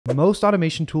Most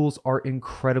automation tools are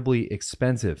incredibly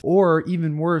expensive, or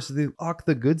even worse, they lock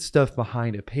the good stuff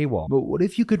behind a paywall. But what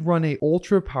if you could run a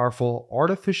ultra powerful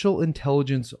artificial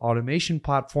intelligence automation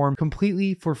platform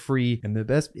completely for free? And the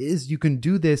best is you can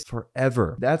do this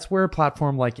forever. That's where a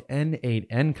platform like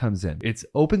n8n comes in. It's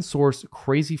open source,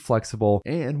 crazy flexible,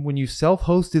 and when you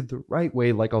self-host it the right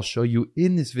way, like I'll show you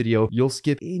in this video, you'll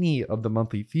skip any of the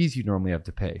monthly fees you normally have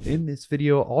to pay. In this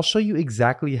video, I'll show you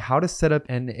exactly how to set up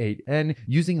n8n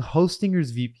using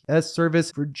Hostinger's VPS service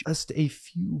for just a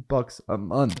few bucks a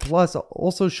month. Plus, I'll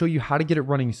also show you how to get it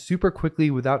running super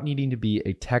quickly without needing to be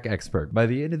a tech expert. By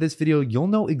the end of this video, you'll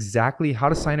know exactly how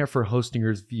to sign up for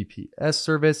Hostinger's VPS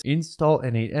service, install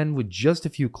n8n with just a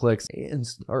few clicks, and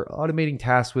start automating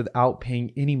tasks without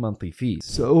paying any monthly fees.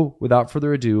 So without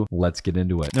further ado, let's get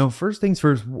into it. Now, first things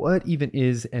first, what even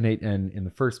is n8n in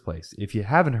the first place? If you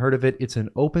haven't heard of it, it's an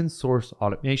open source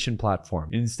automation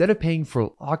platform. Instead of paying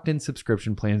for locked-in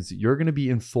subscription plans, you're going to be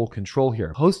in full control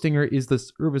here. Hostinger is the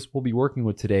service we'll be working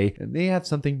with today, and they have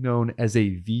something known as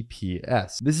a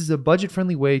VPS. This is a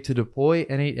budget-friendly way to deploy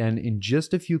n8n in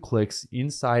just a few clicks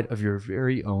inside of your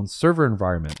very own server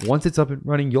environment. Once it's up and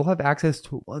running, you'll have access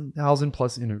to 1,000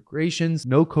 plus integrations,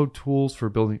 no-code tools for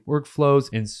building workflows,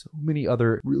 and so many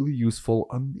other really useful,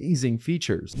 amazing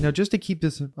features. Now, just to keep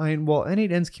this in mind, while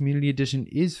n8n's Community Edition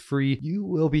is free, you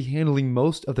will be handling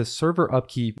most of the server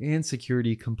upkeep and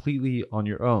security completely on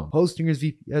your own. Hostinger's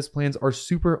VPS plans are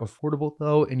super affordable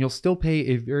though, and you'll still pay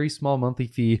a very small monthly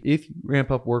fee. If you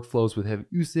ramp up workflows with heavy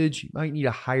usage, you might need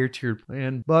a higher tiered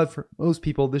plan, but for most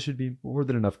people, this should be more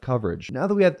than enough coverage. Now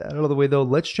that we have that out of the way though,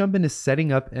 let's jump into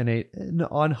setting up n8n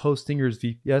on Hostinger's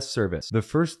VPS service. The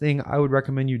first thing I would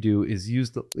recommend you do is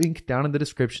use the link down in the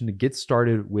description to get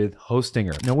started with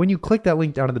Hostinger. Now, when you click that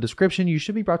link down in the description, you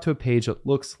should be brought to a page that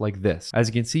looks like this. As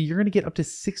you can see, you're going to get up to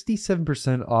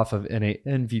 67% off of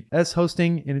n8n VPS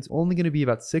hosting, and it's only going to be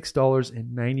about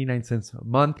 $6.99 a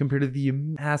month compared to the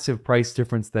massive price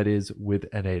difference that is with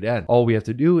n8n. All we have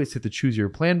to do is hit the choose your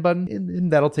plan button, and then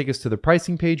that'll take us to the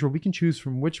pricing page where we can choose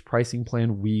from which pricing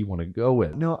plan we want to go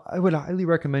with. Now, I would highly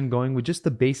recommend going with just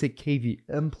the basic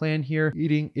KVM plan here.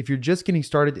 If you're just getting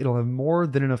started, it'll have more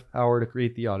than enough power to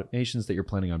create the automations that you're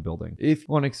planning on building. If you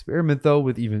want to experiment though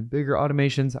with even bigger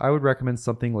automations, I would recommend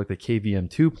something like the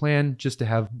KVM2 plan just to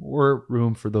have more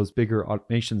room for those bigger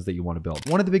automations that you want to build.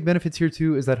 One of the big benefits here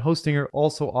too is that Hostinger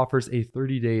also offers a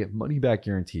 30-day money-back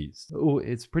guarantee. So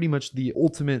it's pretty much the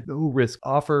ultimate no-risk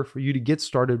offer for you to get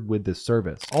started with this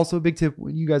service. Also, a big tip,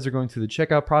 when you guys are going through the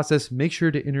checkout process, make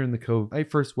sure to enter in the code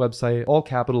MyFirstWebsite, all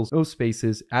capitals, no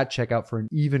spaces, at checkout for an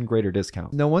even greater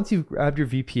discount. Now, once you've grabbed your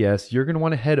VPS, you're going to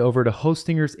want to head over to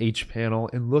Hostinger's H panel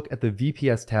and look at the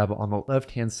VPS tab on the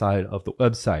left-hand side of the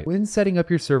website. When setting up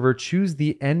your server, choose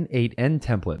the n8n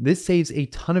template. This saves a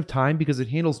ton of time because it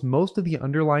handles most of the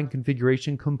underlying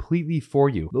configuration completely for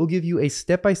you. They'll give you a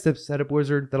step-by-step setup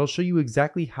wizard that'll show you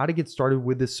exactly how to get started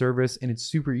with this service, and it's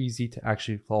super easy to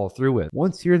actually follow through with.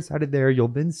 Once you're inside of there, you'll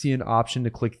then see an option to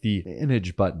click the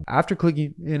Manage button. After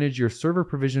clicking Manage your server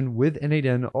provision with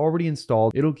n8n already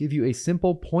installed, it'll give you a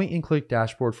simple point-and-click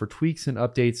dashboard for tweaks and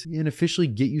updates and officially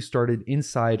get you started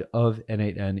inside of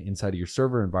n8n inside of your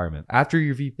server environment. After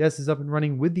your VPS is up and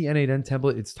running with the n8n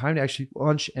template, it's time to actually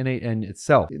launch n8n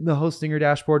itself. In the Hostinger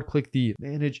dashboard, click the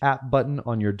Manage App button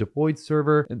on your deployed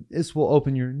server, and this will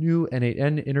open your new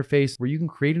n8n interface where you can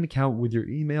create an account with your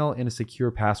email and a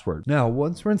secure password. Now,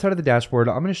 once we're inside of the dashboard,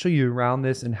 I'm going to show you around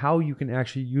this and how you can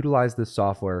actually utilize this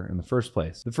software in the first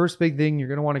place. The first big thing you're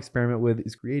going to want to experiment with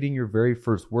is creating your very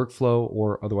first workflow,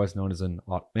 or otherwise known as an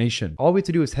automation. All we have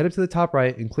to do is head up to the top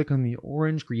right and click on the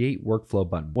orange Create Workflow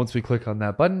button. Once we click on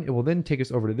that button, it will then take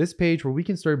us over to this page where we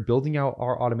can start building out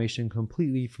our automation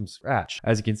completely from scratch.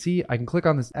 As you can see, I can click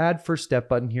on this Add First Step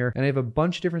button here, and I have a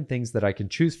bunch of different things that I can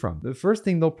choose from. The first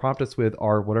thing they'll prompt us with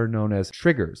are what are known as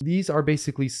triggers. These are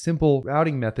basically simple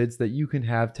routing methods that you can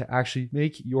have to actually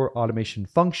make your automation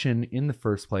function in the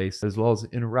first place, as well as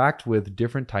interact with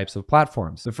different types of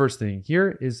platforms. The first thing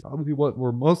here is probably what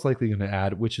we're most likely going to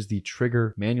add, which is the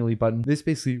Trigger Manually button. This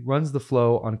basically runs the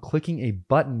flow on clicking a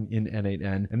button in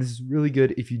n8n, and this is really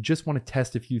good if you just want to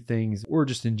test a few things, or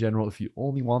just in general if you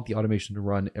only want the automation to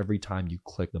run every time you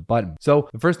click the button. So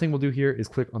the first thing we'll do here is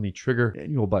click on the Trigger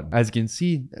Manual button. As you can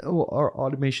see, our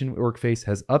automation workface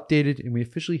has updated, and we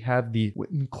officially have the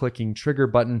when clicking trigger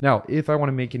button. Now, if I want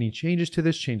to make any changes to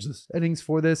this, change the settings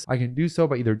for this, I can do so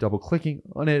by either double clicking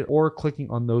on it or clicking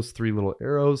on those three little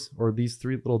arrows or these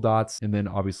three little dots, and then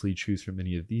obviously choose from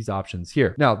any of these options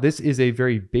here. Now, this is a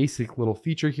very basic little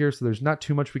feature here, so there's not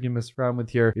too much we can mess around with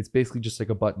here. It's basically just like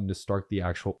a button to start the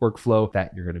actual workflow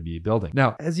that you're going to be building.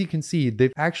 Now, as you can see,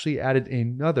 they've actually added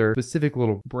another specific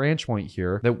little branch point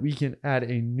here that we can add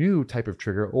a new type of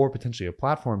trigger or potentially a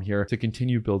platform here to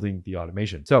continue building the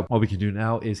automation. So what we can do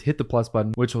now is hit the plus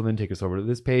button, which will then take us over to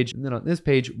this page. And then on this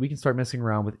page, we can start messing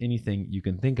around with anything you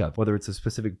can think of, whether it's a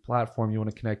specific platform you want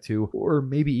to connect to, or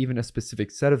maybe even a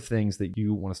specific set of things that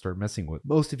you want to start messing with.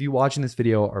 Most of you watching this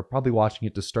video are probably watching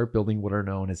it to start building what are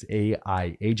known as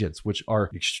AI agents, which are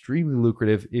extremely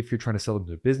lucrative if you're trying to sell them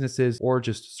to businesses or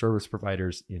just service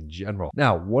providers in general.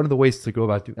 Now, one of the ways to go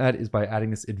about doing that is by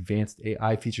adding this advanced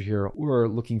AI feature here. We're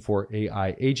looking for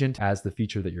AI agent as the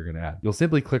feature that you're going to add. You'll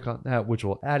simply click on that, which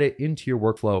will add it into your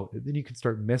workflow. And then you can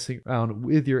start messing around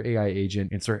with your AI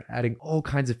agent and start adding all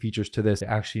kinds of features to this to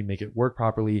actually make it work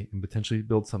properly and potentially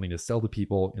build something to sell to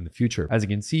people in the future. As you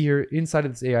can see here, inside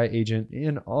of this AI agent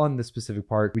and on this specific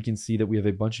part, we can see that we have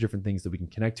a bunch of different things that we can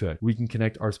connect to it. We can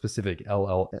connect our specific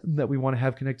LLM that we want to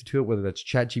have connected to it, whether that's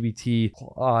ChatGPT,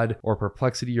 Claude, or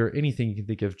Perplexity, or anything you can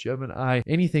think of, Gemini.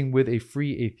 Anything with a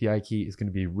free API key is going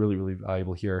to be really, really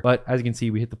valuable here. But as you can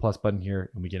see, we hit the plus button here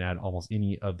and we can add almost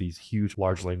any of these huge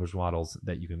large language models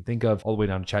that you can think of, all the way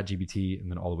down to ChatGPT and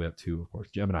then all the way up to, of course,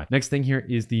 Gemini. Next thing here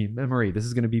is the memory. This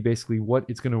is going to be basically what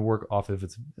it's going to work off of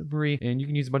its memory, and you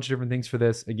can use a bunch of different things for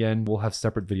this. Again, we'll have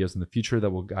separate videos in the future that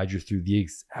will guide you through the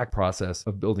exact process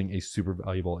of building a super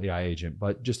valuable AI agent,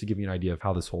 but just to give you an idea of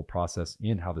how this whole process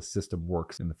and how the system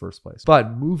works in the first place.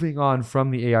 But moving on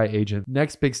from the AI agent,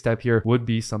 next big step here would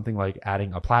be something like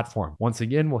adding a platform. Once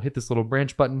again, we'll hit this little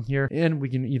branch button here and we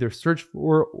can either search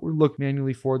for or look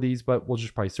manually for these, but we'll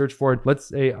just probably search for it. Let's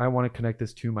say I want to connect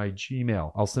this to my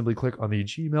Gmail. I'll simply click on the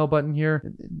Gmail button here.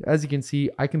 And as you can see,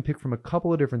 I can pick from a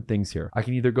couple of different things here. I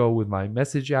can either go with my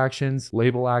message actions,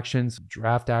 label actions,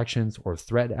 draft actions, or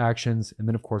thread actions. And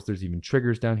then of course, there's even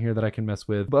triggers down here that I can mess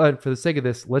with. But for the sake of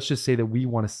this, let's just say that we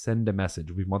want to send a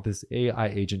message. We want this AI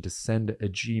agent to send a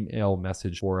Gmail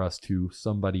message for us to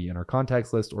somebody in our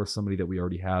contacts list or somebody that we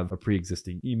already have a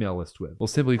pre-existing email list with. We'll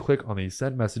simply click on the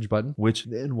send message button, which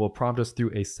then will prompt us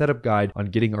through a setup guide on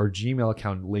getting our Gmail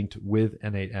account linked with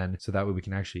n8n, so that way we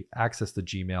can actually access the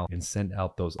Gmail and send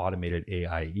out those automated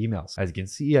AI emails. As you can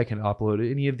see, I can upload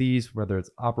any of these, whether it's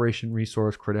operation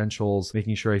resource, credentials,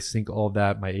 making sure I sync all of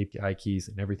that, my API keys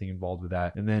and everything involved with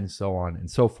that, and then so on and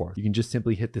so forth. You can just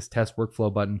simply hit this test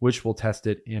workflow button, which will test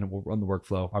it and it will run the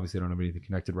workflow. Obviously, I don't have anything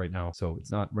connected right now, so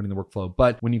it's not running the workflow,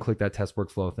 but when you click that test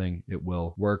workflow thing, it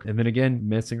will work. And then again,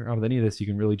 messing around with any of this, you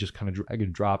can really just kind of drag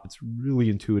and drop. It's really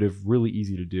intuitive, really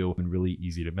easy to do, and really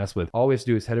easy to mess with. All we have to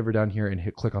do is head over down here and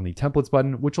click on the templates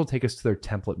button, which will take us to their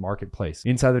template marketplace.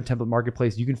 Inside their template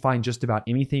marketplace, you can find just about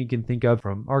anything you can think of,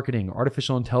 from marketing,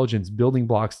 artificial intelligence, building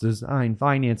blocks, design,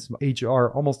 finance, HR,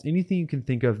 almost anything you can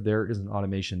think of. There is an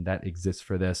automation that exists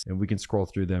for this, and we can scroll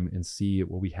through them and see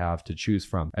what we have to choose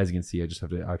from. As you can see, I just have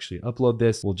to actually upload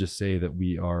this. We'll just say that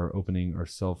we are opening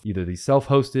ourselves either the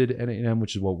self-hosted n8n,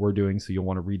 which is what we're doing. So you'll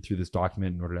want to read through this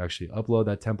document in order to actually upload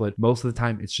that template. Most of the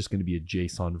time, it's just going to be a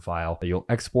JSON file that you'll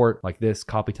export like this,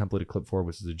 copy template to clip4,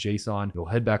 which is a JSON. You'll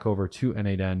head back over to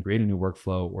n8n, create a new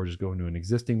workflow, or just go into an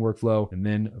existing workflow. And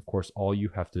then of course, all you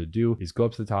have to do is go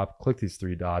up to the top, click these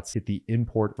three dots, hit the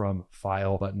import from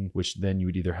file button, which then you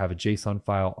would either have a JSON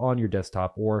file on your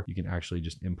desktop, or you can actually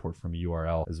just import from a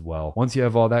URL as well. Once you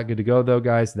have all that good to go though,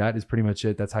 guys, that is pretty much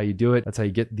it. That's how you do it. That's how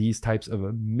you get these types of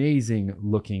amazing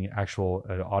looking actual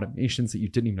automations that you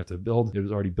didn't even have to build. It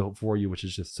was already built for you, which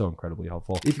is just so incredibly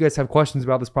helpful. If you guys have questions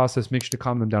about this process, make sure to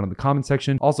comment them down in the comment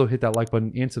section. Also hit that like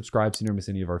button and subscribe so you never miss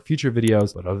any of our future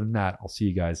videos. But other than that, I'll see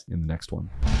you guys in the next one.